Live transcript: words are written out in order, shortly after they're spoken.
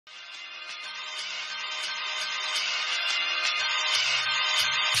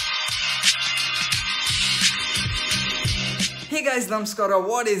Hey guys, Namaskara,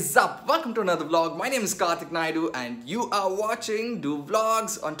 what is up? Welcome to another vlog. My name is Karthik Naidu and you are watching Do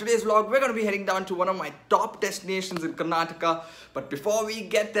Vlogs. On today's vlog, we're going to be heading down to one of my top destinations in Karnataka. But before we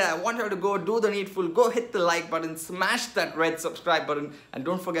get there, I want you to go do the needful. Go hit the like button, smash that red subscribe button, and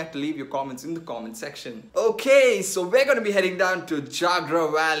don't forget to leave your comments in the comment section. Okay, so we're going to be heading down to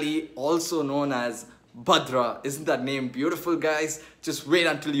Bhadra Valley, also known as Bhadra. Isn't that name beautiful, guys? Just wait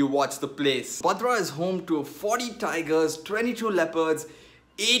until you watch the place. Bhadra is home to 40 tigers, 22 leopards,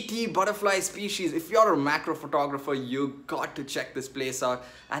 80 butterfly species. If you're a macro photographer, you got to check this place out.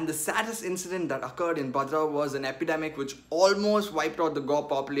 And the saddest incident that occurred in Bhadra was an epidemic which almost wiped out the gaur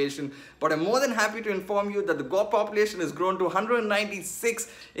population. But I'm more than happy to inform you that the gaur population has grown to 196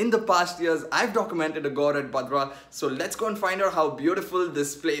 in the past years. I've documented a gaur at Bhadra. So let's go and find out how beautiful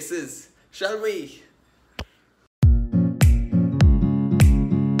this place is. Shall we?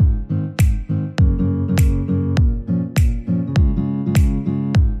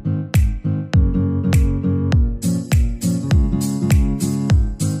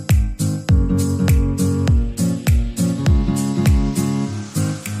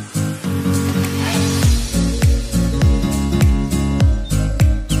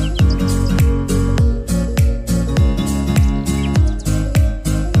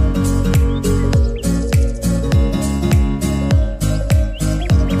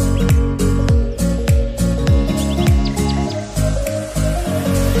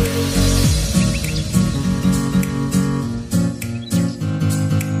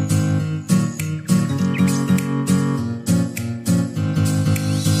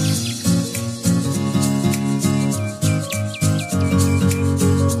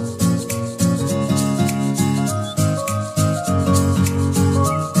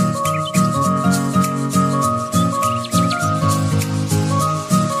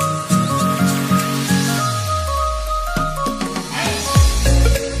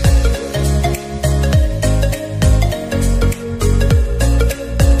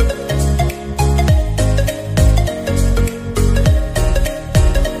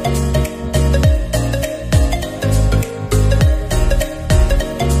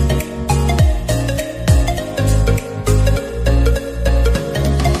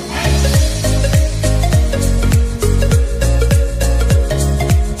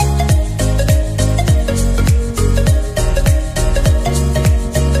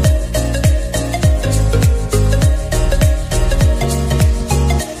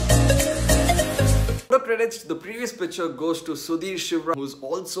 The previous picture goes to Sudhir Shivram, who's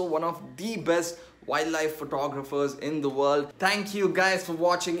also one of the best wildlife photographers in the world. Thank you guys for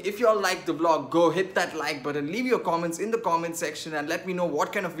watching. If you all like the vlog, go hit that like button, leave your comments in the comment section and let me know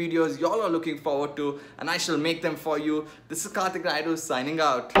what kind of videos y'all are looking forward to and I shall make them for you. This is Karthik Naidu signing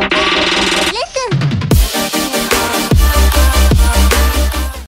out. Listen.